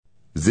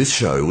This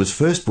show was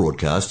first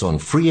broadcast on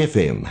Free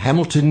FM,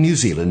 Hamilton, New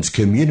Zealand's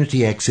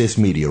community access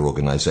media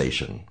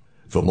organisation.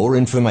 For more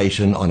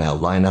information on our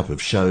lineup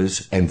of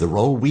shows and the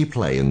role we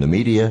play in the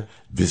media,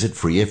 visit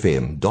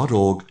freefm.org.nz.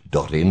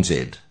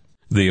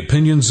 The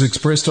opinions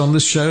expressed on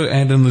this show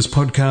and in this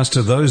podcast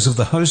are those of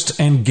the host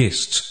and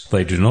guests.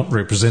 They do not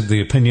represent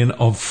the opinion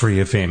of Free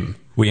FM.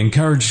 We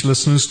encourage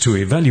listeners to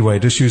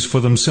evaluate issues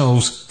for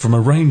themselves from a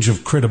range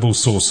of credible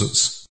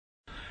sources.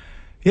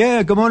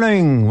 Yeah, good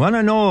morning, one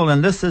and all,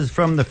 and this is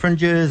from the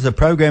Fringes, a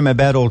program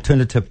about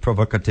alternative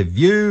provocative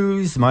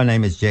views. My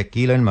name is Jack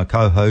Gielen, my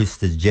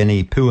co-host is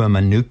Jenny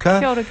Puamanuka.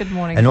 Kia ora, good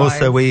morning, and guys.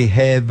 also we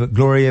have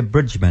Gloria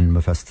Bridgman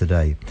with us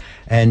today.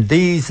 And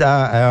these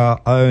are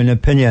our own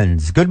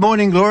opinions. Good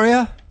morning,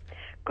 Gloria.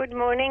 Good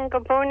morning,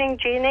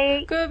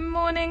 Jenny. Good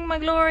morning, my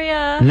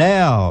Gloria.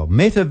 Now,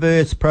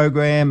 metaverse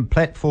program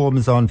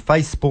platforms on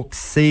Facebook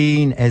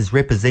seen as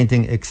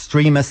representing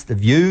extremist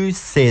views,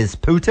 says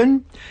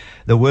Putin.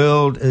 The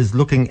world is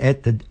looking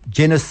at the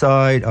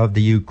genocide of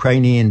the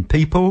Ukrainian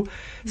people.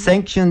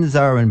 Sanctions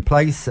are in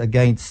place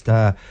against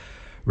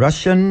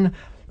Russian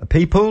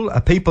people.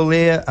 People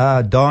there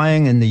are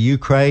dying in the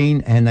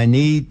Ukraine and they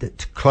need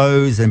to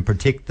close and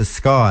protect the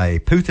sky.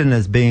 Putin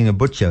is being a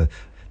butcher.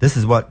 This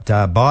is what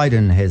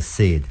Biden has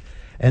said.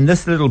 And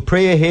this little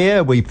prayer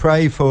here, we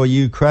pray for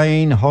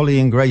Ukraine, holy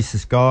and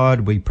gracious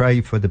God. We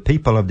pray for the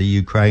people of the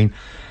Ukraine,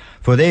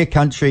 for their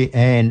country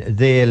and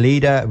their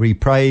leader. We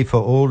pray for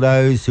all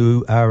those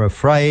who are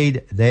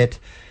afraid that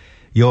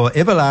your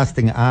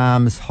everlasting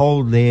arms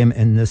hold them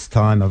in this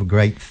time of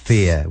great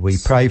fear. We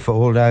pray for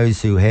all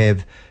those who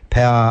have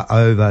power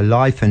over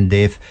life and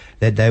death,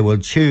 that they will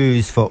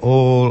choose for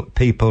all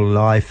people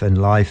life and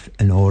life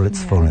in all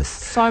its fullness.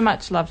 So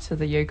much love to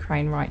the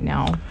Ukraine right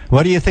now.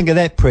 What do you think of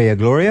that prayer,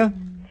 Gloria?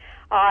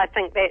 I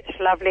think that's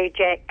lovely,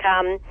 Jack.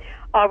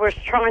 I was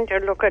trying to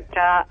look at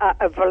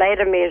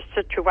Vladimir's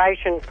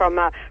situation from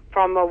a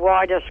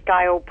wider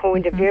scale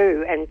point of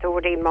view, and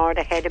thought he might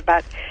have had a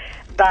bit.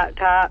 But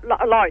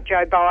like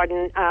Joe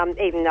Biden,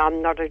 even though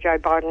I'm not a Joe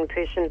Biden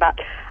person, but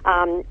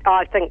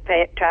I think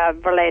that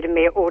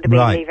Vladimir ought to be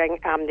leaving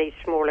these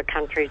smaller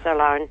countries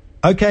alone.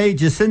 Okay,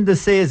 Jacinda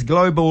says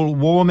global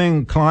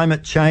warming,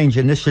 climate change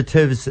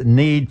initiatives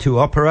need to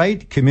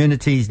operate.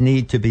 Communities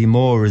need to be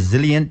more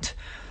resilient.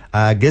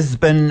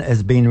 Gisborne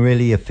has been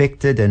really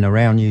affected and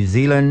around New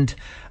Zealand.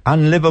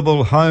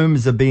 Unlivable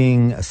homes are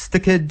being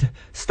stickered.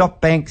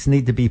 Stop banks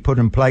need to be put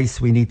in place.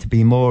 We need to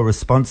be more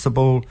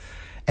responsible.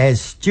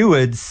 As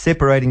stewards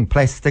separating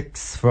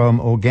plastics from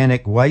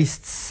organic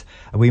wastes,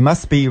 we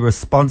must be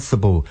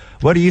responsible.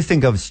 What do you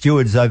think of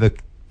stewards over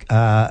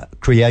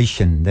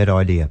creation, that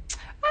idea?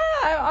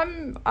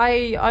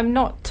 I'm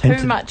not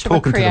too much of a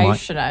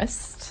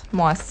creationist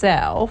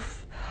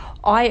myself.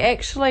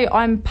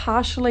 I'm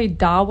partially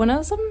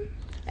Darwinism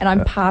and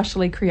I'm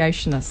partially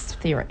creationist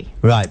theory.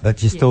 Right,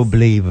 but you still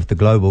believe with the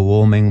global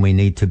warming we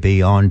need to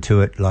be on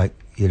to it, like,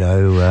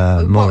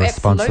 more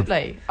responsible.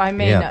 Absolutely. I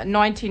mean,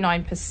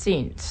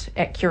 99%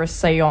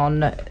 accuracy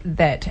on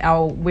that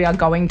we are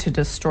going to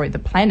destroy the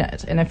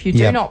planet. And if you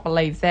do not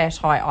believe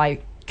that, I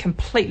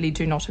completely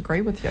do not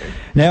agree with you.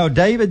 Now,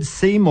 David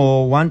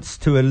Seymour wants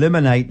to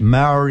eliminate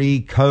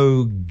Maori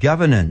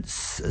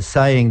co-governance,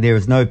 saying there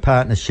is no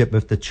partnership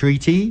with the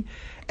treaty.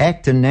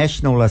 ACT and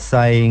National are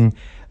saying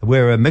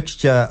we're a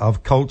mixture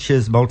of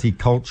cultures,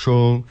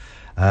 multicultural.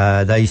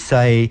 They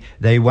say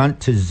they want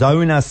to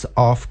zone us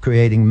off,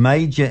 creating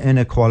major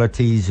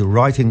inequalities,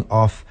 writing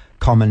off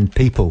common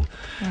people.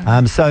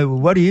 So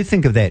what do you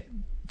think of that,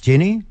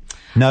 Jenny?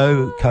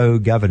 No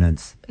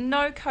co-governance.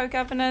 No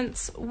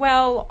co-governance.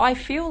 Well, I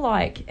feel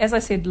like, as I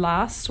said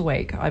last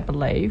week, I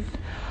believe,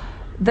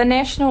 the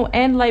National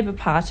and Labour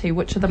Party,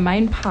 which are the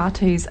main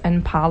parties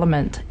in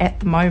Parliament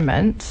at the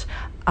moment,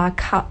 are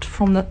cut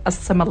from a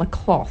similar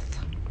cloth.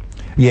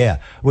 Yeah,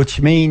 which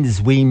means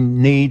we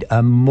need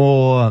a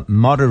more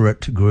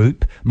moderate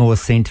group, more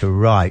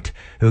centre-right,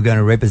 who are going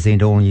to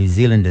represent all New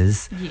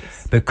Zealanders.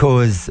 Yes.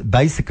 Because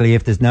basically,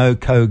 if there's no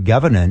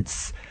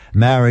co-governance,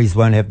 Maoris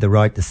won't have the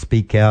right to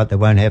speak out. They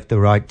won't have the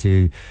right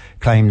to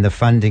claim the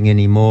funding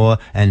anymore,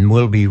 and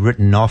will be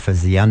written off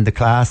as the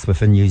underclass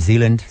within New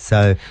Zealand.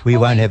 So we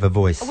won't have a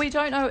voice. We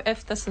don't know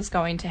if this is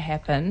going to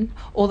happen,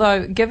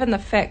 although given the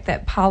fact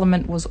that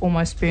Parliament was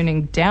almost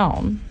burning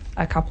down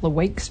a couple of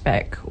weeks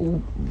back,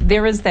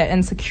 there is that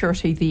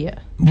insecurity there.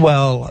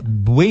 Well,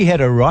 we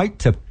had a right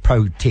to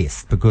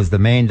protest because the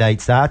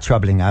mandates are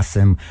troubling us,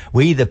 and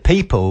we, the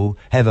people,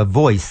 have a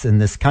voice in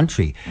this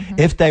country. Mm-hmm.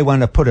 If they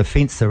want to put a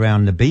fence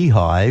around the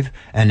beehive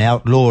and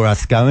outlaw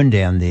us going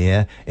down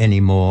there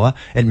anymore,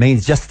 it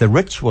means just the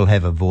rich will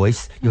have a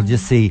voice. You'll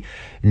just see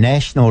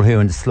National, who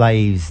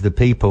enslaves the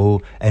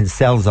people and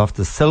sells off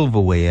the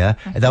silverware.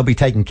 They'll be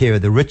taking care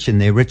of the rich in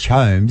their rich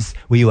homes.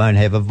 We won't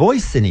have a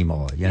voice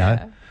anymore, you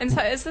know. And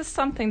so is this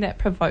something that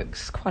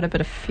provokes quite a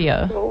bit of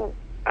fear?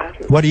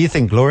 What do you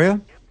think,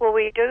 Gloria? Well,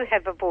 we do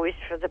have a voice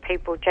for the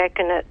people, Jack,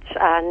 and it's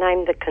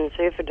named the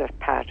Conservative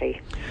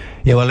Party.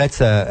 Yeah, well, that's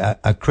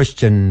a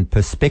Christian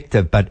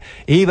perspective, but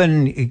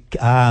even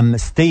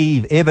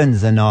Steve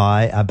Evans and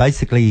I are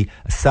basically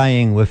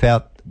saying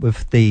without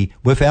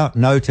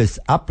notice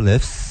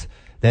uplifts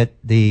that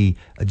the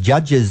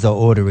judges are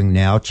ordering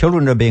now.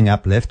 Children are being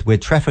uplifted. We're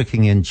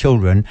trafficking in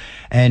children,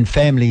 and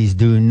families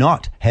do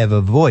not have a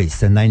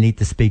voice, and they need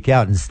to speak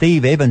out. And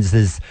Steve Evans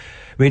is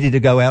ready to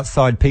go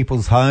outside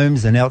people's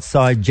homes and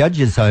outside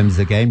judges' homes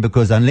again,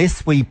 because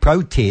unless we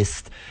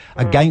protest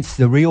against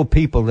the real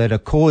people that are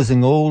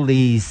causing all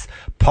these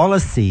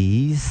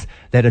policies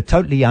that are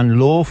totally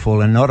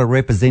unlawful and not are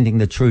representing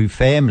the true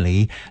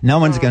family, no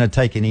one's going to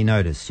take any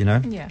notice, you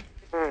know? Yeah.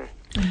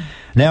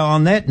 Now,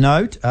 on that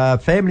note,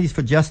 Families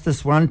for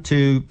Justice want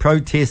to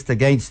protest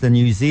against the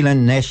New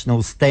Zealand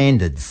national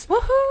standards.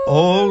 Woohoo!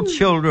 All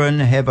children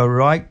have a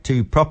right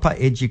to proper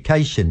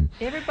education.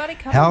 Everybody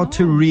come How on.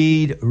 to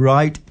read,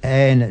 write,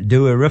 and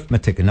do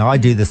arithmetic. And I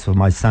do this for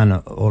my son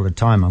all the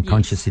time. I'm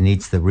conscious he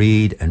needs to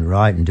read and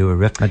write and do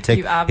arithmetic.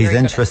 You are He's very good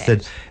at interested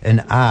that. in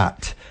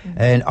art.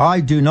 And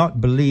I do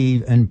not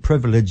believe in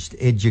privileged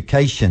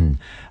education.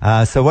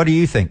 So what do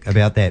you think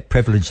about that,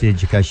 privileged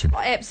education?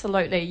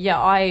 Absolutely, yeah.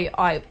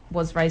 I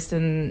was raised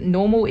in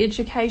normal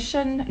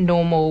education,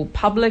 normal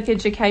public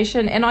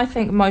education, and I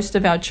think most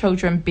of our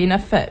children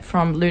benefit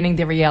from learning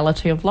the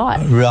reality of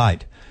life.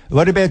 Right.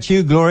 What about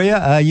you, Gloria?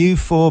 Are you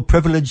for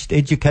privileged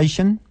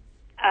education?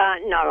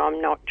 No,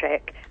 I'm not,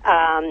 Jack.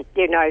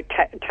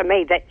 To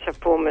me, that's a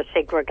form of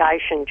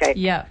segregation, Jack.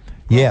 Yeah.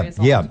 Yeah, Gloria's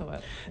yeah. onto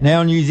it.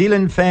 Now, New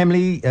Zealand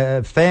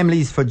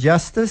Families for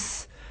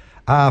Justice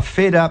are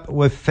fed up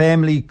with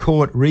family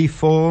court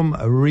reform,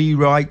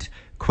 rewrite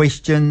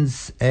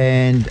questions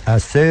and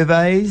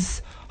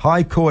surveys.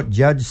 High Court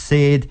judge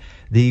said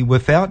the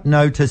without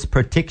notice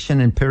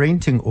protection and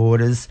parenting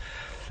orders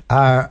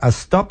are a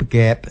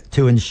stopgap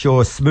to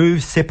ensure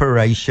smooth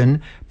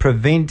separation,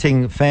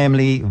 preventing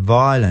family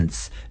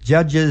violence.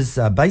 Judges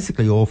are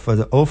basically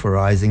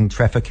authorising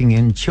trafficking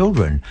in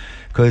children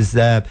because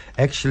they're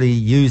actually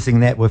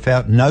using that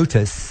without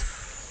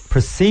notice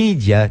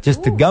procedure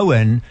just to go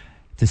in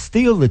to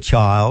steal the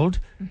child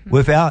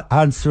without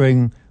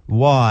answering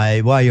why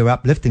you're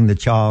uplifting the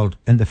child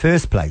in the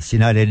first place. You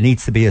know, there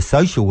needs to be a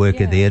social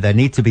worker there. They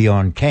need to be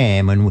on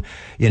cam and,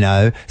 you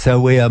know,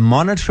 so we are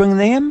monitoring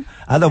them.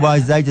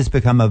 Otherwise, they just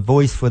become a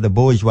voice for the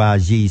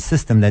bourgeoisie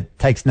system that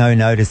takes no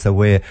notice of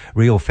where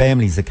real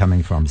families are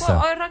coming from.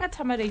 Well, Oranga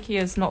Tamariki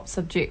is not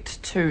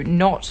subject to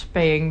not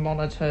being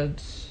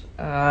monitored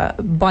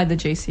by the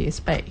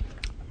GCSB.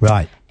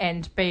 Right.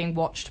 And being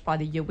watched by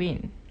the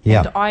UN. Yeah.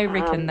 And I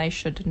reckon they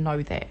should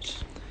know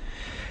that.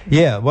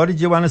 Yeah. What did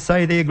you want to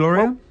say there,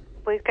 Gloria?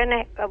 We've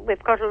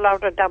got a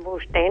lot of double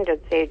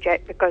standards there,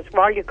 Jack, because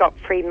while you've got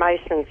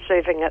Freemasons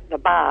serving at the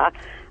bar,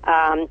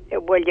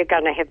 you're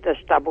going to have this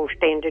double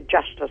standard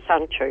justice,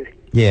 aren't you?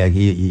 Yeah,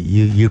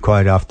 you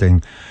quite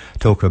often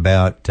talk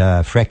about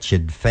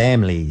fractured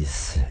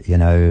families, you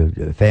know,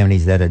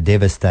 families that are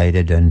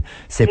devastated and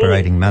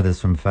separating mothers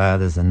from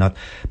fathers and not.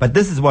 But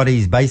this is what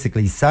he's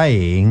basically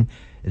saying.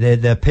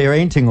 The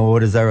parenting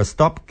orders are a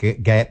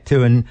stopgap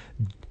to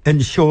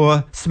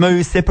ensure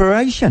smooth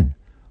separation.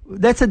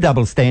 That's a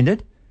double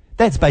standard.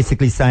 That's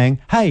basically saying,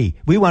 hey,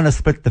 we want to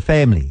split the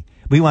family.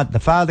 We want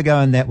the father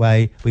going that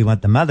way. We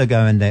want the mother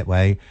going that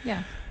way.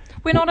 Yeah.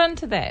 We're not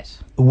into that.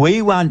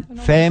 We want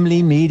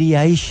family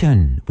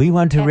mediation. We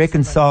want to Absolutely.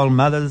 reconcile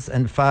mothers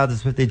and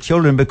fathers with their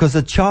children because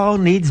a child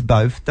needs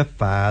both the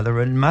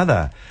father and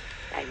mother.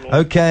 Amen.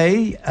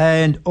 Okay,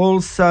 and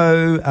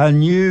also a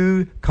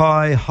new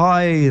Kai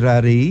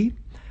Hairari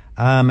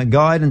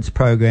guidance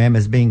program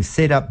is being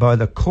set up by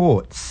the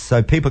courts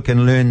so people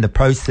can learn the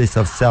process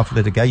of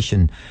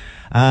self-litigation.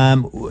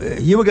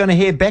 You were going to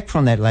hear back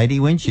from that lady,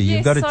 weren't you? Yes,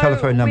 You've got a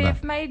telephone number.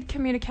 We've made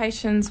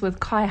communications with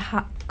Kai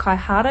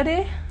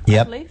Harare,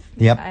 Yep, I believe.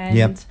 yep, and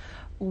yep.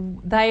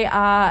 They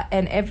are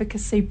an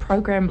advocacy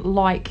program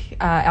like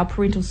our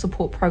parental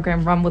support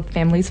program run with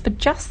Families for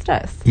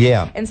Justice.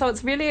 Yeah. And so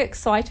it's really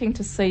exciting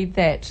to see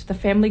that the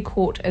family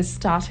court is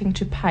starting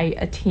to pay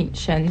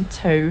attention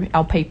to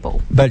our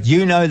people. But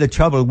you know the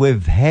trouble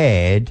we've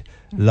had,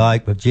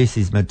 like with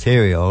Jesse's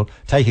material,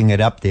 taking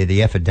it up there,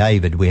 the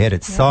affidavit, we had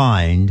it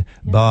signed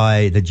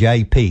by the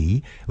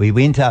JP. We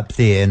went up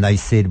there and they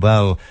said,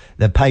 well,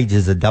 the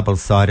pages are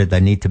double-sided, they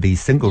need to be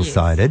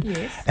single-sided.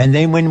 Yes. And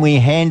then when we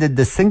handed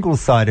the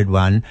single-sided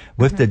one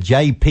with the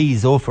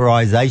JP's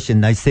authorisation,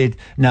 they said,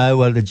 no,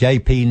 well, the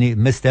JP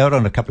missed out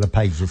on a couple of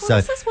pages.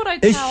 Well, this is what I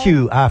tell-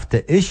 issue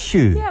after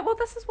issue. Yeah, well,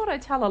 this is what I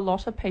tell a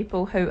lot of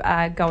people who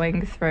are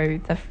going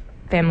through the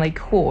family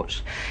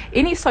court.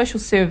 Any social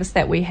service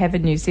that we have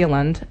in New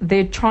Zealand,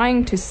 they're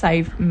trying to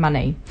save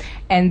money,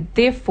 and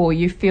therefore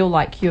you feel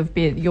like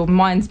your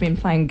mind's been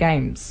playing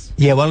games.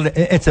 Yeah, well,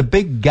 it's a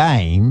big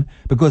game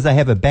because they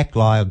have a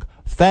backlog,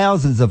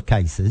 thousands of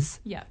cases.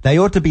 Yeah. They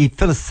ought to be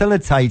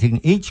facilitating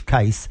each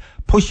case,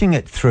 pushing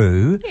it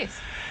through. Yes.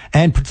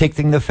 And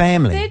protecting the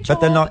family.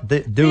 But they're not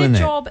doing that.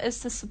 Their job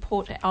is to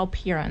support our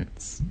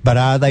parents. But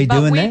are they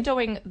doing that? We're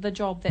doing the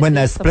job that when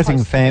they're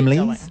splitting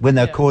families, when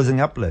they're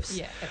causing uplifts.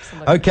 Yeah,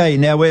 absolutely. Okay,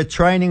 now we're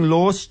training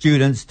law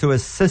students to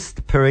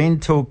assist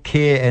parental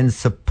care and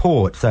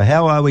support. So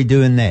how are we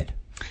doing that,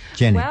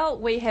 Jenny? Well,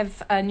 we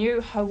have a new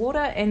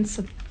Hauora and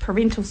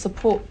parental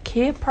support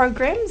care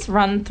programs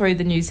run through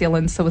the New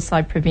Zealand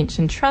Suicide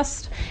Prevention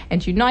Trust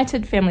and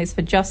United Families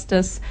for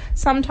Justice,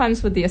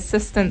 sometimes with the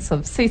assistance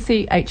of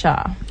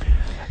CCHR.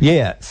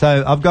 Yeah,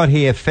 so I've got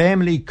here,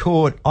 family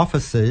court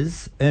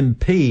officers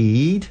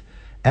impede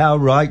our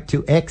right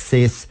to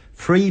access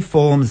free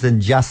forms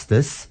and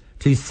justice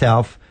to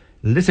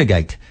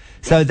self-litigate.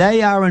 So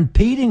they are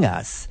impeding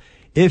us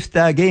if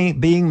they're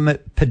being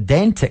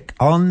pedantic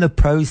on the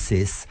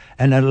process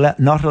and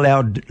not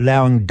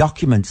allowing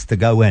documents to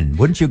go in.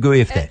 Wouldn't you agree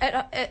with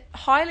that? It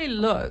highly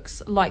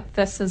looks like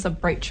this is a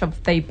breach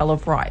of the Bill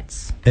of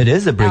Rights. It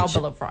is a breach our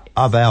Bill of Rights.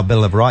 Of our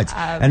Bill of Rights.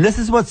 And this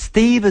is what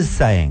Steve is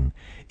saying.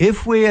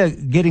 If we're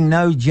getting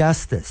no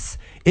justice,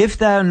 if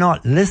they're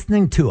not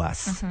listening to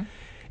us,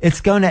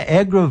 it's going to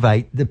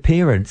aggravate the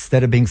parents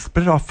that are being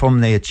split off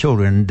from their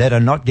children that are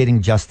not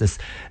getting justice.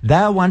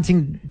 They're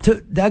going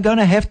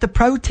to have to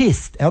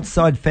protest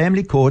outside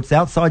family courts,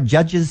 outside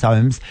judges'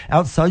 homes,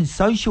 outside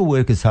social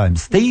workers'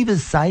 homes. Steve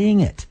is saying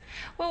it.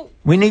 Well,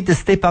 we need to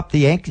step up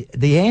the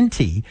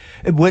ante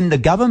when the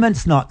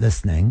government's not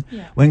listening,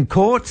 when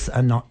courts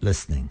are not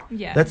listening.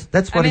 Yeah.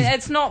 That's what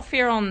it's not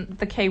fair on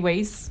the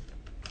Kiwis,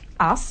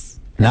 us.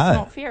 No. It's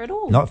not fair at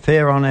all. Not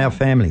fair on our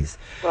families.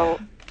 Well,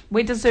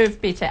 we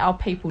deserve better. Our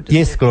people deserve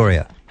Yes,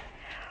 Gloria. better.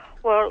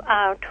 Well,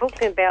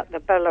 talking about the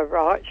Bill of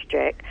Rights,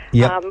 Jack,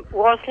 Yep.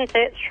 wasn't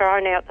that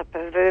thrown out the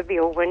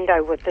proverbial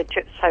window with the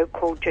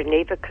so-called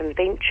Geneva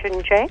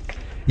Convention, Jack?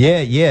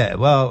 Yeah.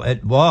 Well,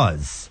 it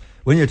was.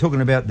 When you're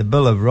talking about the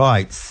Bill of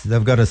Rights,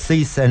 they've got to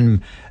cease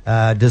and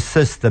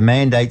desist. The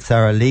mandates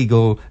are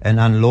illegal and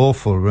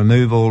unlawful.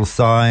 Remove all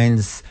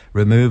signs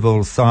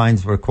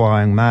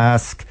requiring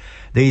mask.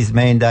 These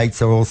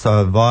mandates are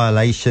also a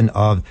violation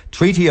of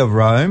Treaty of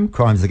Rome,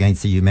 Crimes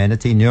Against the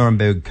Humanity,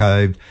 Nuremberg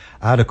Code,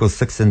 Article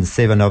 6 and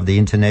 7 of the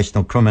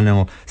International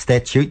Criminal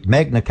Statute,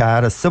 Magna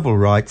Carta, Civil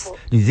Rights,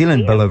 New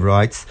Zealand Bill of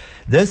Rights.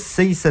 This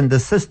cease and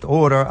desist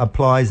order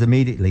applies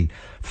immediately.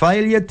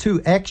 Failure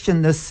to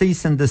action this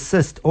cease and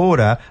desist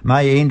order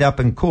may end up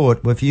in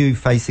court with you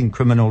facing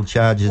criminal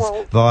charges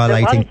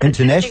violating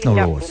international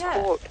laws.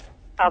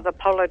 Are the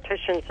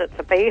politicians at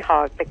the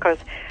Beehive, because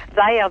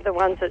they are the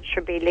ones that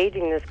should be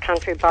leading this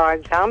country by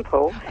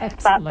example.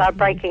 Absolutely. But they're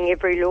breaking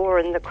every law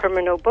in the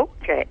criminal book,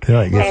 Jack.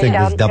 Right, you think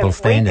there's double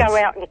standards. If we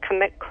go out and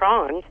commit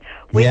crimes,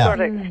 we've got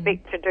to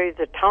expect to do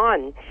the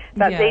time.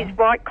 But these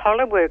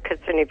white-collar workers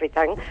and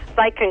everything,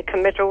 they can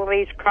commit all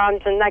these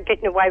crimes and they're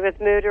getting away with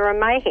murder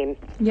and mayhem.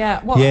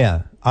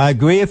 Yeah, I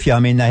agree with you. I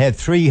mean, they have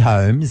 3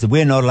 homes.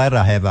 We're not allowed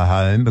to have a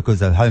home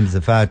because the homes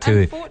are far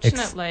too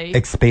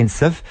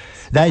expensive.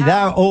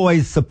 They're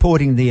always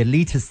supporting the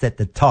elitists at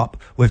the top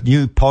with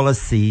new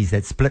policies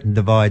that split and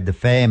divide the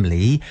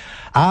family.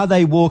 Are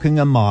they walking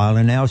a mile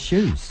in our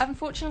shoes?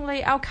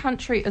 Unfortunately, our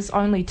country is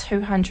only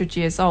 200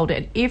 years old,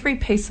 and every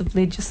piece of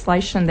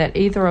legislation that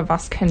either of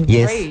us can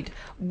read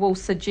will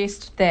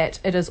suggest that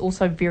it is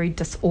also very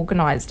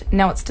disorganised.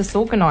 Now, it's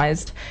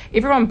disorganised.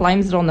 Everyone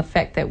blames it on the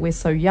fact that we're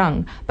so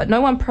young, but no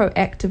one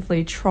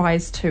proactively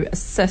tries to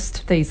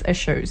assist these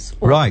issues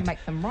or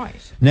make them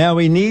right. Now,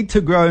 we need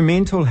to grow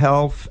mental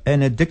health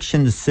and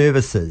addiction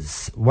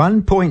services.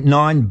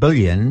 1.9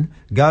 billion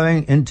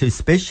going into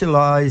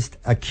specialised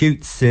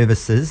acute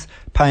services,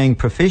 paying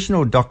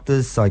professional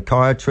doctors,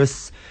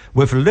 psychiatrists,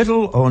 with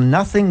little or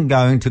nothing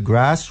going to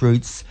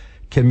grassroots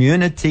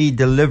community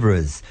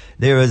deliverers.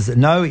 There is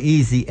no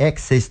easy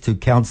access to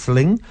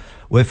counselling,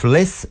 with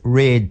less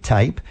red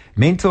tape,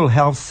 mental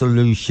health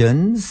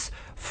solutions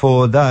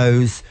for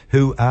those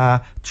who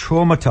are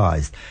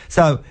traumatised.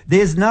 So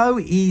there's no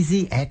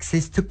easy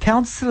access to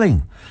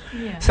counselling.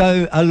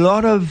 So a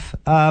lot of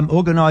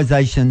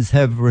organisations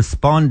have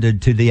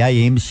responded to the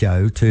AM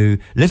show, to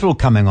Little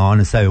coming on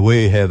and say,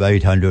 we have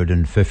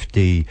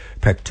 850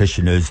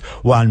 practitioners,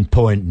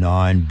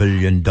 $1.9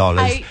 billion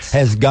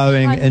has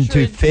going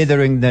into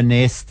feathering the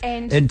nest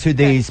into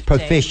these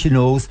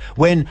professionals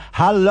when,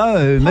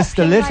 hello,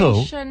 Mr.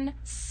 Little,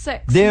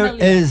 there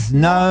is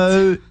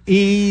no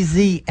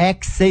easy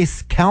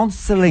access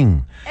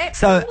counselling.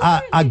 So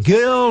a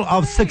girl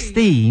of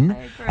 16,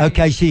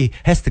 she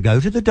has to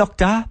go to the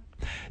doctor.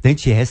 Then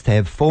she has to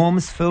have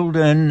forms filled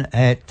in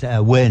at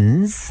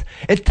WINS.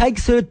 It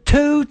takes her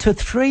 2 to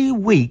 3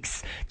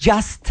 weeks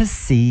just to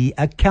see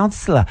a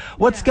counsellor.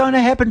 What's going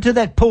to happen to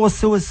that poor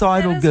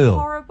suicidal girl? It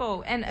is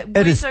horrible. And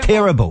it is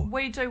terrible.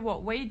 We do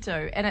what we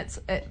do, and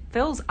it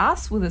fills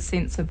us with a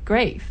sense of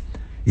grief.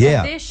 So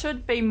there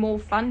should be more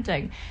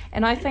funding.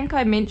 And I think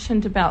I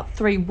mentioned about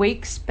 3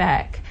 weeks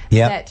back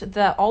that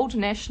the old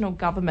national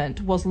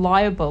government was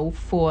liable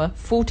for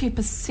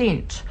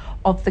 40%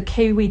 of the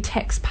Kiwi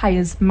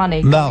taxpayers'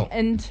 money going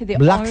into their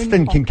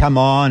Luxton own can come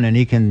on and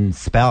he can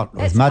spout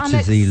as much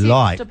as he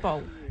likes.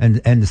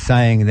 and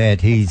saying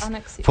that he's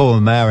for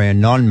marry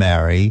and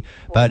non-marry.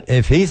 But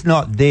if he's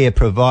not there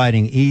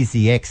providing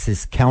easy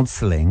access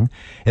counselling,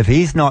 if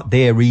he's not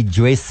there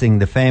redressing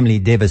the family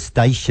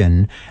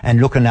devastation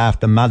and looking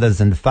after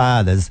mothers and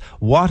fathers,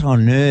 what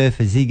on earth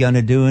is he going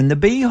to do in the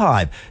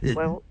beehive?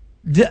 Well,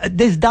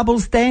 there's double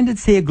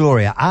standards here,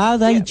 Gloria. Are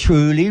they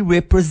truly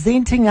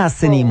representing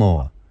us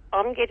anymore?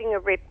 I'm getting a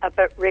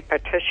bit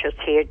repetitious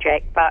here,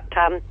 Jack, but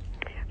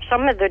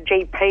some of the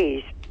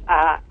GPs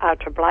are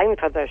to blame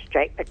for this,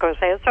 Jack, because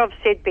as I've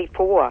said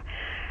before,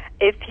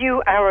 if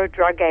you are a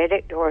drug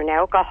addict or an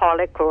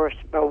alcoholic or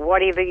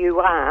whatever you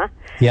are,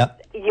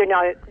 you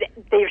know,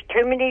 there's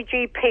too many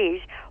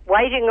GPs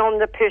waiting on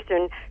the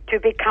person to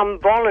become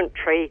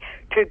voluntary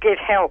to get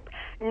help.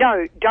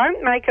 No,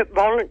 don't make it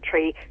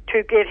voluntary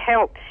to get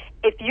help.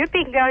 If you've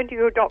been going to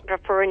your doctor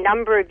for a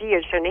number of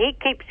years and he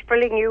keeps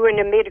filling you in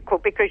a medical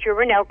because you're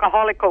an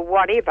alcoholic or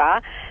whatever,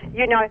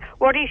 you know,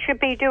 what he should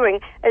be doing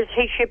is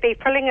he should be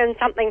filling in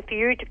something for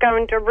you to go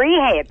into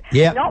rehab.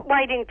 Yeah. Not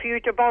waiting for you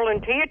to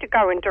volunteer to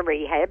go into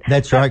rehab.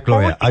 That's right,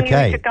 Gloria.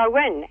 Okay. You to go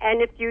in.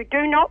 And if you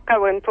do not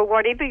go in for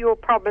whatever your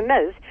problem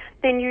is,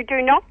 then you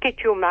do not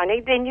get your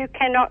money, then you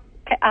cannot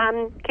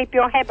keep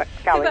your habits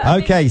going.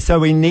 Okay, so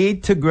we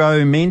need to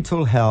grow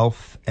mental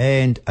health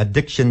and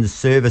addiction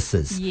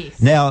services.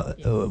 Yes. Now,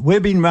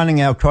 we've been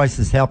running our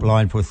crisis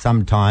helpline for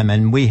some time,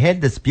 and we had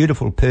this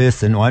beautiful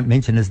person, I won't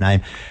mention his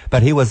name,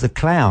 but he was a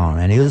clown,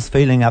 and he was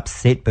feeling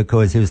upset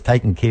because he was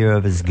taking care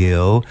of his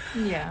girl.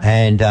 Yeah.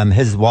 And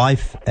his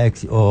wife,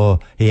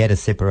 he had a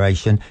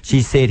separation,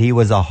 she said he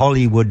was a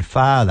Hollywood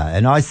father.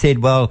 And I said,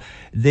 well,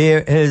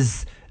 there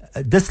is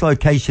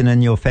dislocation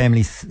in your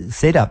family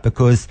setup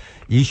because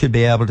you should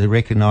be able to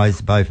recognise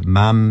both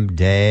mum,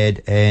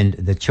 dad and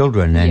the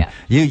children. And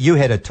you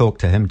had a talk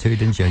to him too,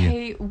 didn't you?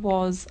 He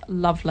was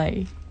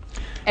lovely.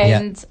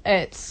 And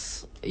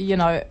it's, you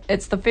know,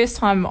 it's the first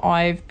time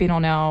I've been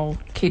on our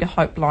Key to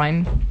Hope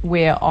line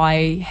where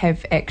I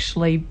have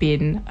actually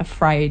been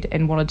afraid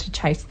and wanted to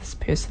chase this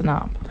person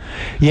up.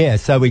 Yeah,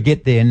 so we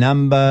get their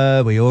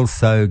number. We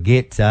also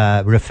get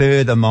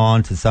refer them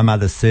on to some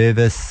other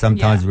service.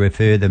 Sometimes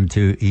refer them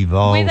to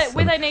Evolve.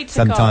 Where they need to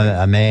Sometimes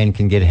go. a man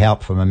can get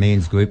help from a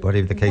men's group,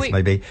 whatever the case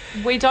may be.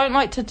 We don't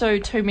like to do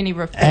too many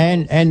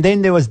referrals. And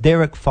then there was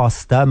Derek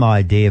Foster,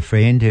 my dear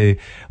friend, who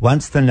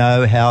wants to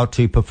know how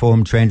to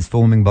perform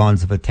transforming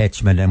bonds of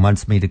attachment and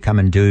wants me to come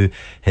and do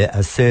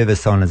a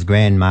service on his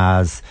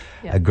grandma's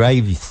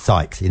grave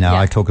site. You know,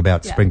 I talk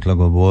about sprinkling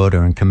with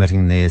water and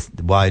committing their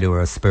wider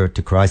or a spirit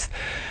to Christ.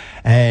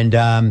 And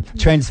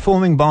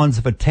transforming bonds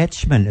of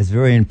attachment is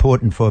very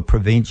important for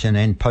prevention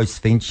and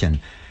postvention.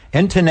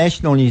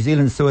 International New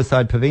Zealand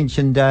Suicide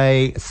Prevention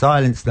Day,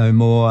 Silence No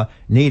More,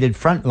 needed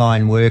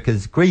frontline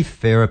workers, grief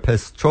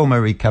therapists,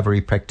 trauma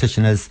recovery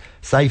practitioners,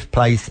 safe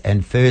place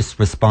and first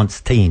response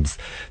teams.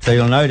 So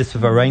you'll notice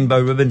with a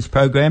Rainbow Ribbons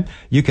program,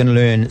 you can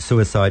learn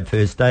suicide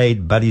first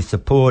aid, buddy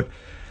support,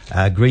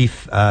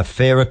 grief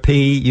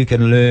therapy. You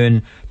can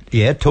learn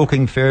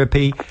talking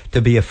therapy,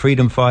 to be a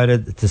freedom fighter,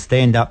 to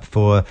stand up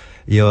for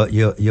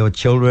your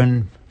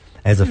children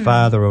as a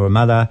father or a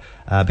mother,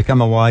 become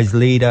a wise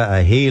leader,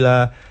 a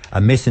healer, a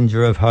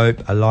messenger of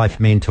hope, a life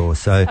mentor.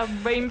 So a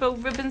Rainbow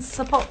Ribbon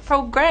support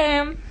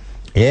program.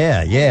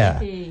 Yeah.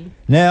 Hey.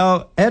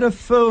 Now, at a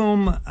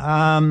film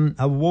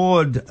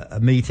award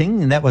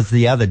meeting, and that was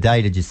the other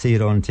day, did you see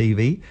it on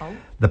TV? Oh.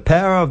 The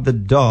Power of the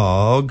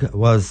Dog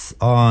was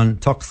on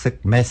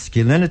toxic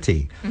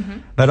masculinity. Mm-hmm.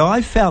 But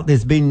I felt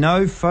there's been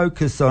no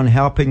focus on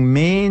helping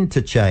men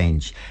to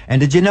change. And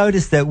did you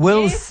notice that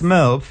Will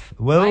Smith...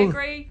 I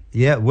agree.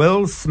 Yeah,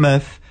 Will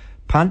Smith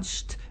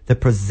punched the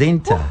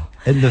presenter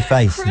in the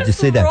face. Chris Did you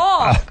see that?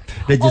 Rock.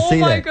 Did you see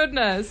that? Oh my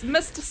goodness,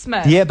 Mr.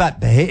 Smith. Yeah, but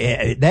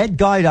that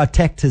guy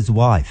attacked his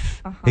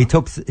wife. Uh-huh.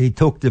 He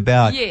talked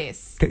about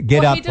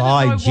get up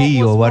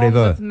IG or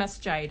whatever. With Miss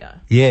Jada.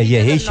 Yeah,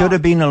 he should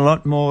have been a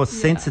lot more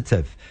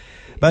sensitive.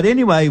 But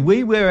anyway,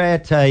 we were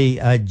at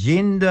a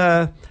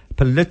gender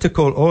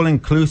political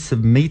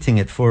all-inclusive meeting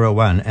at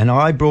 401, and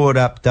I brought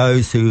up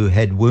those who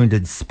had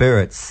wounded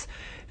spirits,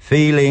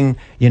 feeling,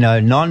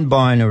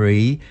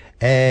 non-binary,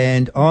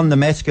 and on the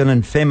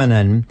masculine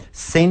feminine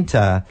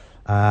center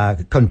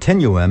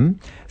continuum,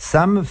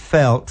 some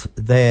felt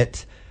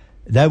that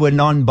they were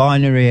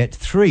non-binary at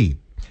 3.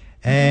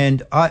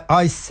 And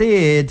I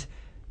said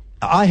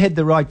I had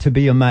the right to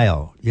be a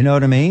male, you know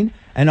what I mean?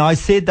 And I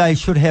said they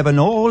should have an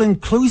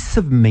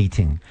all-inclusive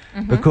meeting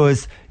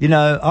because,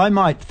 I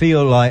might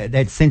feel like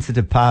that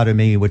sensitive part of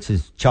me, which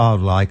is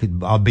childlike,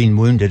 I've been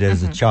wounded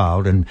as a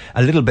child and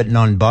a little bit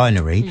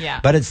non-binary,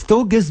 but it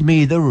still gives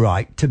me the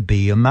right to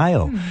be a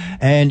male.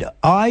 And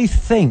I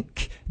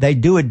think they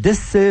do a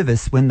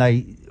disservice when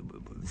they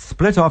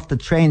split off the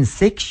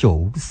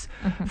transsexuals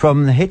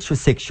from the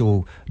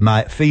heterosexual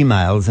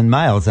females and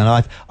males.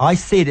 And I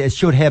said it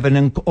should have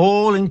an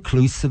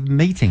all-inclusive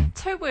meeting.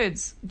 2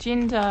 words,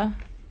 gender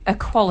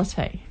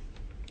equality.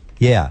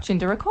 Yeah.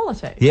 Gender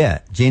equality. Yeah,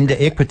 gender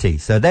equity.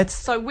 So that's...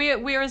 So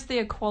where is the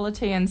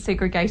equality in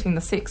segregating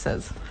the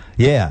sexes?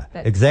 Yeah,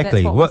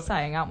 exactly. That's what we're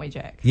saying, aren't we,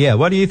 Jack? Yeah,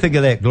 what do you think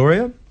of that,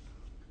 Gloria?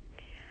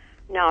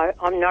 No,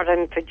 I'm not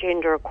in for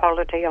gender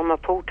equality. I'm a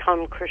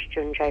full-time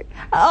Christian, Jack.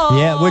 Oh,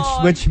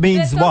 Yeah, which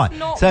means that what? does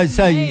not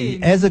So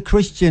mean. as a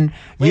Christian,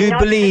 We're you not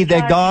believe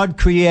that to God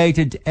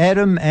created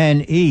Adam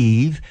and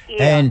Eve,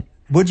 Yeah. and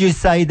would you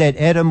say that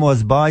Adam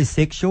was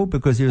bisexual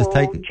because he was Well,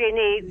 taken?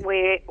 Jenny,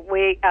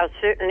 we are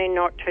certainly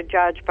not to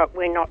judge, but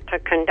we're not to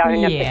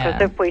condone it, Yeah.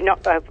 because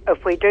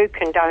if we do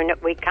condone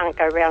it, we can't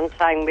go around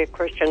saying we're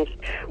Christians.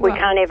 We Right.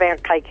 can't have our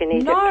cake and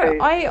eat No, it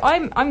too.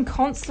 I'm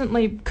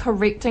constantly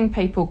correcting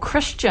people.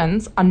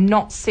 Christians are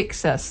not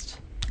sexist.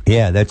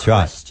 Yeah, that's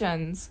right.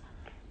 Christians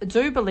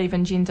do believe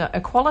in gender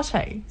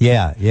equality.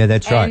 Yeah,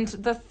 that's right. And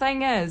the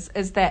thing is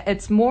that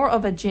it's more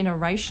of a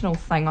generational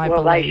thing, I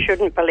Well, believe. they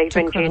shouldn't believe to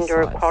in gender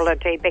criticise.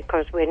 equality,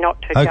 because we're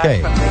not to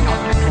Okay. judge, but we're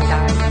not to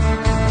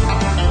condone.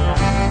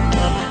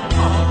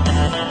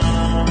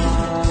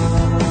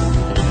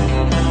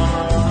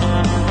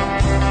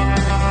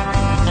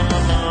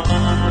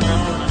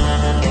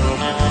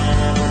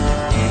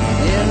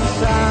 In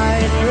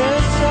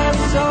Cyprus, a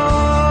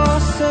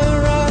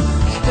sorcerer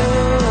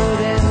stood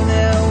in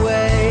their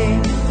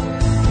way.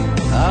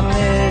 A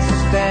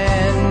mist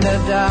and a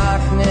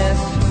darkness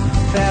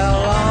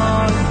fell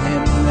on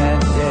him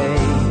that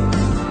day.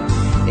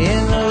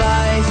 In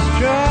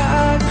Lystra,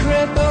 a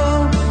cripple,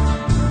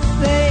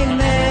 they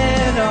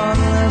met on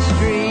the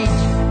street.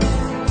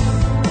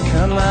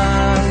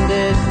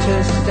 Commanded to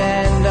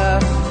stand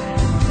up,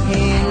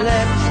 he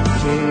leapt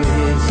to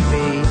his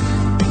feet.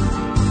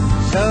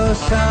 So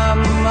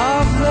some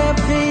of the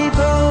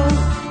people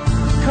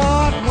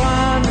caught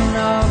one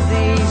of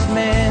these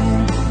men,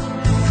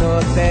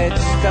 thought they'd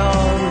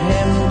stoned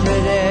him to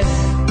death,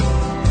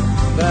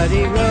 but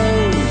he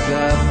rose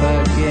up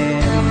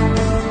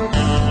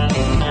again.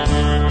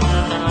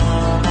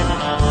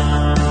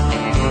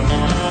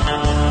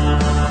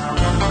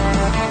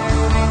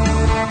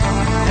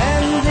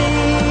 And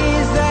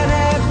these that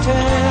have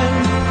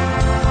turned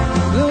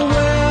the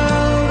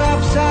world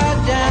upside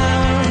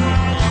down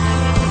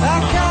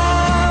are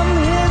come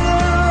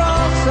hither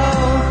also,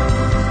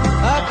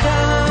 are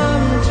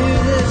come to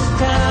this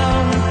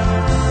town.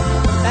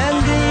 And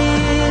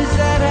these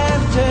that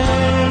have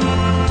turned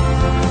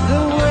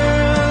the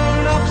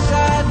world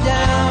upside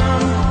down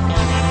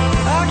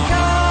are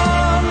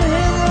come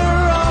hither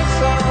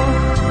also,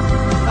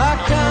 are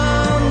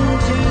come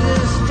to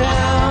this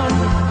town.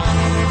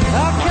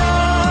 Are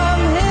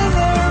come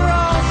hither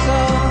also,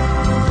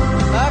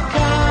 are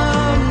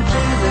come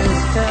to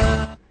this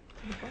town.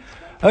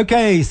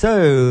 Okay,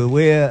 so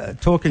we're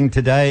talking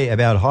today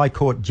about High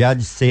Court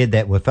judge said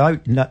that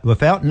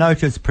without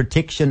notice,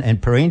 protection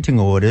and parenting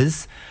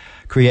orders,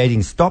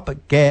 creating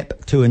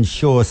stopgap to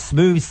ensure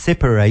smooth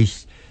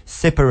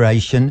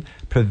separation,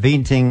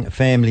 preventing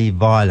family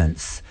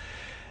violence.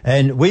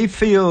 And we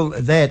feel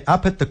that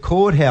up at the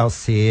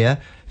courthouse here,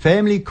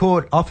 family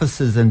court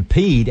officers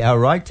impede our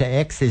right to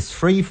access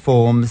free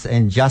forms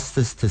and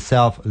justice to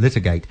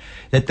self-litigate.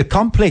 That the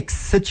complex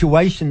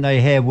situation they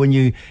have when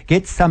you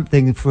get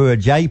something for a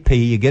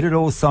JP, you get it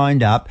all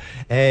signed up,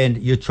 and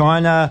you're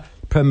trying to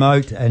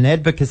promote an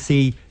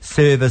advocacy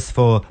service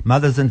for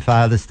mothers and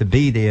fathers to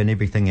be there and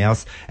everything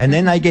else, and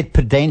then they get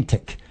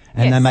pedantic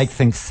and they Yes. make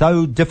things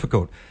so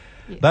difficult.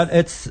 Yes. But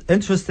it's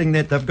interesting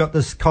that they've got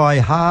this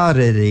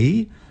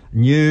Kaiharere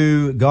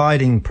new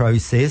guiding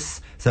process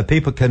so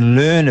people can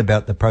learn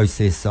about the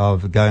process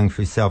of going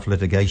through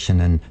self-litigation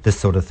and this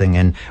sort of thing.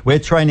 And we're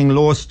training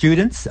law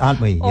students,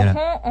 aren't we?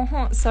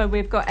 So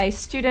we've got a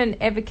student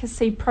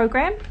advocacy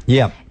program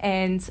Yeah.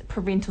 and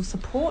parental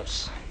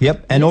support.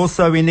 Yep. And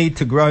also we need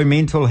to grow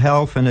mental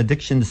health and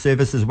addiction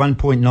services,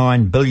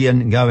 1.9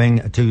 billion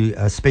going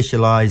to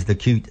specialised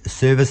acute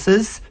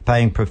services,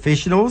 paying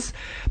professionals.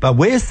 But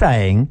we're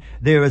saying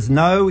there is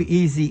no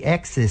easy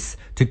access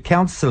to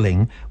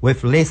counselling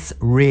with less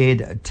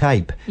red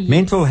tape. Yes.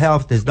 Mental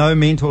health, there's no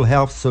mental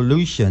health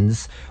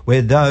solutions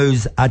where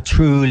those are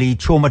truly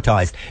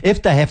traumatised.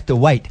 If they have to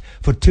wait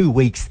for 2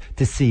 weeks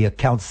to see a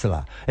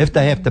counsellor, if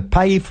they have to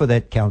pay for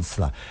that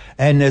counsellor,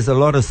 and there's a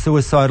lot of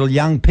suicidal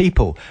young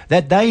people,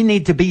 that they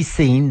need to be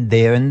seen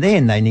there and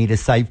then. They need a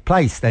safe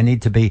place. They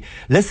need to be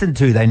listened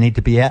to. They need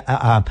to be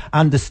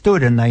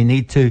understood, and they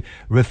need to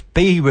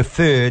be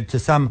referred to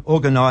some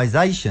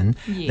organisation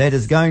Yes. that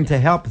is going to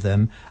help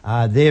them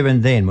there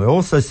and then. We're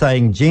also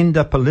saying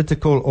gender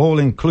political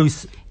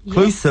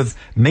all-inclusive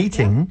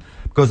meeting,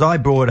 because I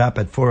brought up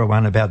at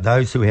 401 about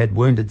those who had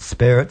wounded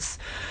spirits,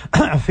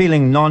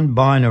 feeling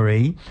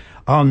non-binary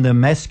on the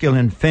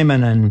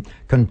masculine-feminine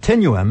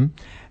continuum.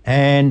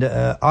 And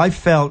I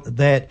felt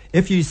that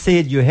if you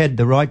said you had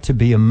the right to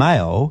be a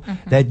male,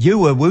 that you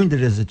were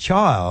wounded as a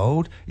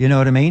child, you know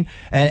what I mean?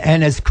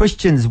 And as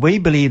Christians, we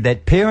believe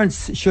that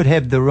parents should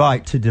have the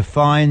right to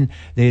define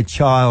their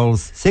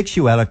child's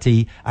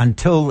sexuality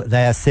until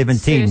they are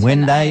 17,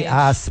 when Certain they age.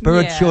 are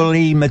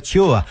spiritually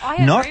mature. I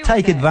agree Not with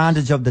take that.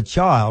 advantage of the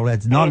child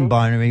that's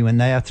non-binary when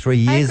they are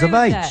 3 I years agree of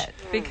with age. that,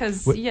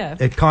 because,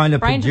 It kind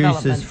of brain produces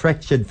development.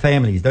 fractured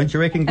families. Don't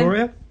you reckon,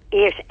 Gloria?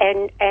 Yes,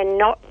 and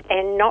not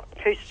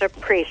to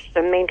suppress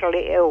the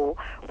mentally ill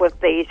with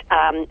these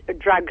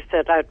drugs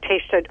that are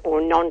tested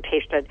or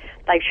non-tested.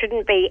 They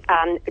shouldn't be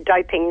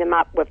doping them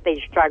up with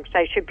these drugs.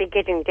 They should be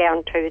getting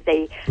down to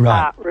the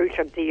root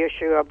of the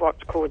issue of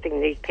what's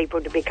causing these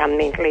people to become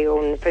mentally ill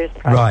in the first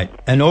place. Right.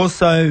 And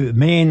also,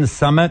 Men's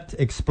Summit,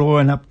 explore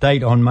an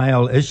update on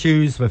male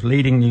issues with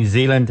leading New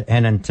Zealand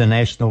and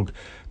international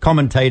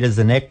commentators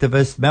and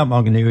activists. Mount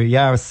Maunganui,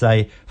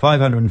 RSA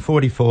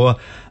 544,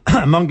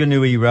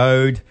 Maunganui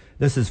Road.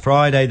 This is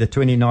Friday, the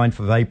 29th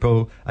of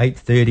April,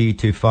 8:30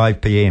 to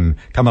 5 p.m.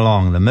 Come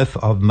along. The myth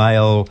of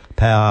male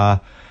power,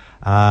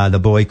 the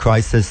boy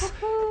crisis.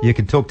 You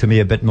can talk to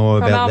me a bit more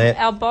about that.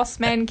 Our boss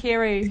man,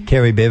 Kerry.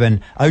 Kerry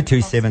Bevan,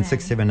 027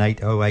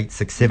 678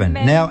 0867.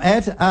 Now,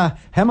 at a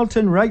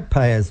Hamilton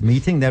ratepayers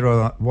meeting that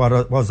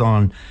was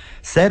on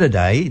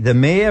Saturday, the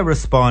Mayor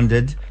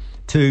responded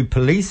to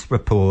police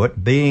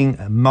report being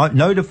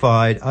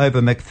notified over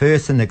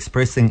McPherson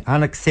expressing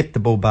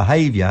unacceptable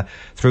behaviour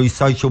through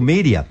social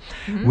media.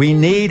 We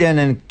need an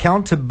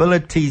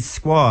accountability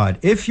squad.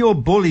 If you're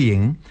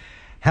bullying,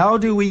 how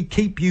do we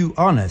keep you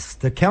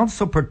honest? The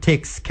council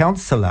protects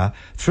councillor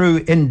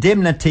through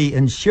indemnity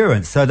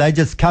insurance. So they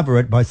just cover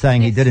it by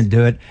saying he didn't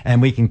do it,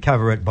 and we can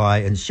cover it by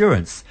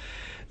insurance.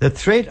 The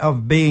threat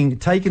of being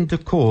taken to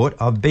court,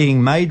 of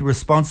being made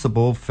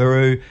responsible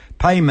for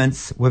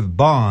payments with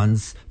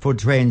bonds for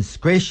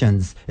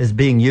transgressions is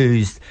being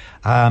used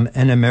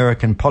in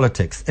American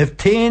politics. If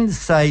 10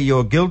 say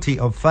you're guilty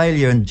of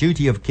failure in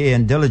duty of care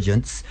and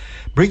diligence,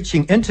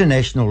 breaching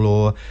international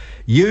law,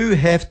 you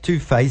have to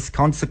face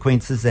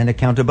consequences and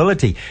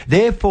accountability.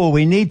 Therefore,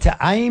 we need to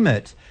aim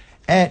it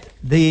at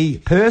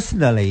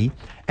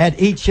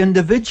each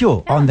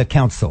individual on the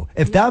council.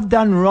 If they've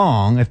done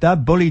wrong, if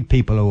they've bullied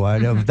people or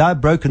whatever, if they've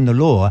broken the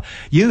law,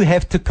 you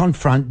have to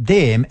confront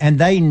them, and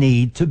they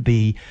need to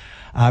be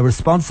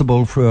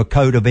responsible for a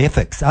code of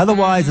ethics.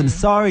 Otherwise, I'm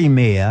sorry,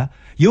 Mayor,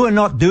 you are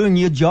not doing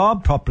your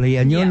job properly,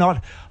 and you're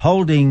not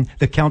holding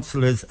the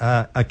councillors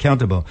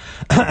accountable.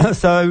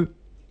 So,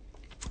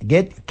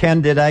 get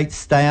candidates'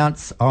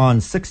 stance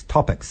on 6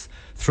 topics.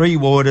 3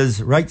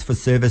 waters, rates for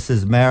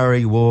services,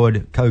 Maori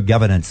ward,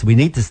 co-governance. We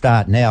need to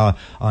start now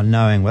on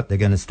knowing what they're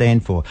going to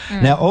stand for.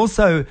 Now,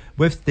 also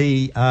with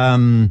the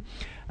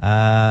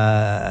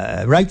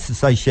Rates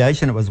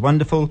Association, it was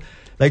wonderful.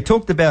 They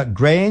talked about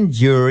grand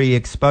jury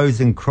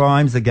exposing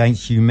crimes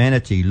against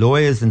humanity,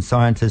 lawyers and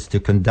scientists to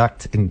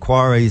conduct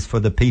inquiries for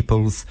the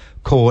People's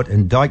Court,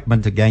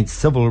 indictment against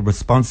civil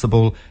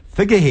responsible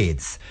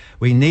figureheads.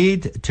 We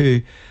need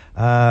to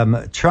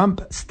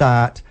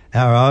jumpstart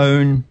our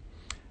own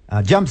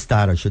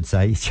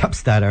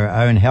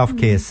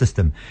healthcare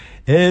system.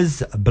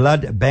 Is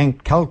blood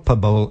bank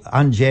culpable?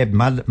 Unjabbed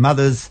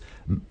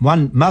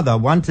one mother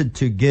wanted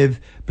to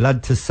give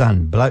blood to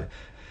son.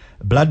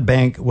 Blood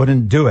bank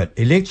wouldn't do it.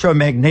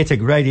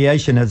 Electromagnetic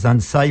radiation is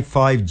unsafe.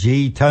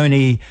 5G.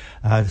 Tony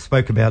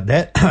spoke about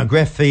that.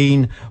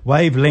 Graphene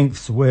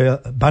wavelengths were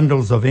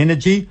bundles of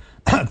energy.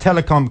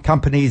 Telecom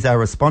companies are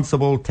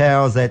responsible.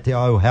 Towers at the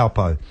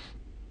Ohaupo.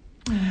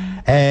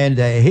 And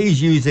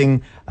he's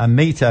using a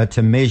meter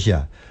to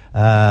measure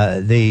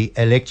the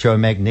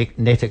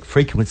electromagnetic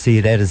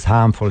frequency that is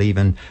harmful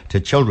even to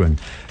children.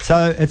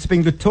 So it's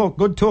been good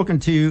talking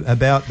to you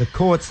about the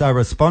courts are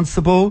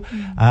responsible,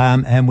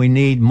 and we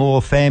need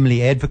more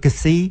family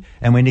advocacy,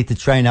 and we need to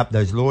train up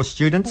those law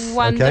students.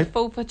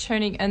 Wonderful for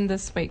tuning in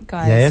this week,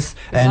 guys. Yes,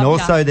 and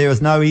also there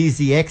is no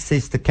easy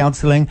access to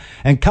counselling.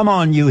 And come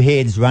on, you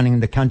heads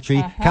running the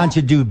country, can't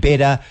you do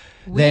better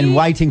than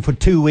waiting for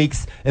 2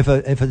 weeks? If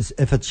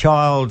a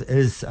child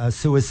is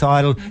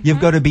suicidal, you've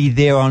got to be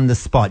there on the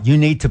spot. You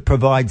need to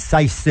provide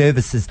safe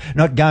services,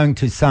 not going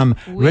to some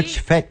rich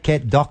fat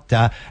cat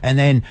doctor and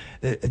then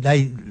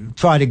they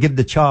try to give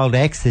the child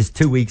access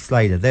 2 weeks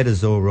later. That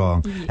is all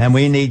wrong. Yes. And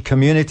we need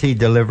community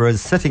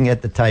deliverers sitting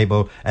at the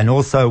table, and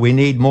also we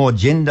need more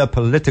gender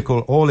political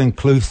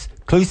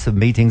all-inclusive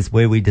meetings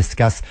where we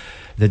discuss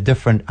the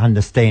different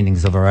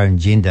understandings of our own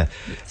gender.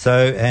 Yes.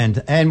 So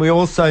and we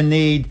also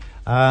need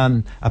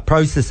a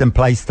process in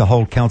place to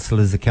hold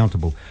councillors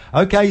accountable.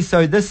 Okay,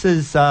 so this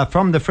is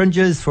from the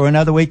Fringes for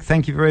another week.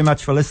 Thank you very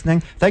much for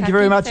listening. Thank you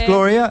very much,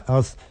 Gloria.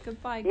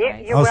 Goodbye,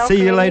 guys. I'll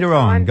see you later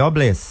on. God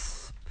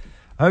bless.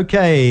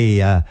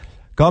 Okay,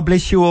 God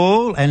bless you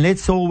all, and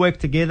let's all work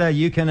together.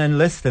 You can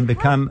enlist and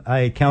become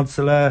a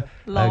counsellor,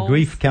 a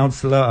grief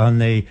counsellor on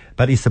the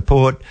buddy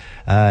support.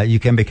 You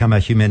can become a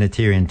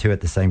humanitarian too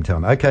at the same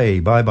time. Okay,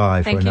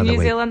 bye-bye for another week. Thank you,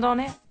 New Zealand On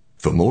Air.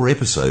 For more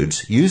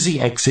episodes, use the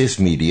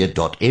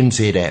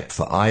accessmedia.nz app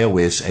for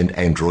iOS and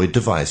Android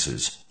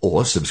devices,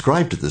 or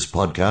subscribe to this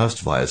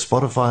podcast via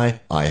Spotify,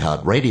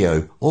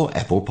 iHeartRadio, or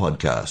Apple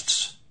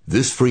Podcasts.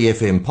 This Free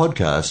FM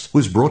podcast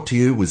was brought to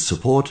you with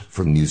support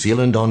from New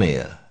Zealand On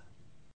Air.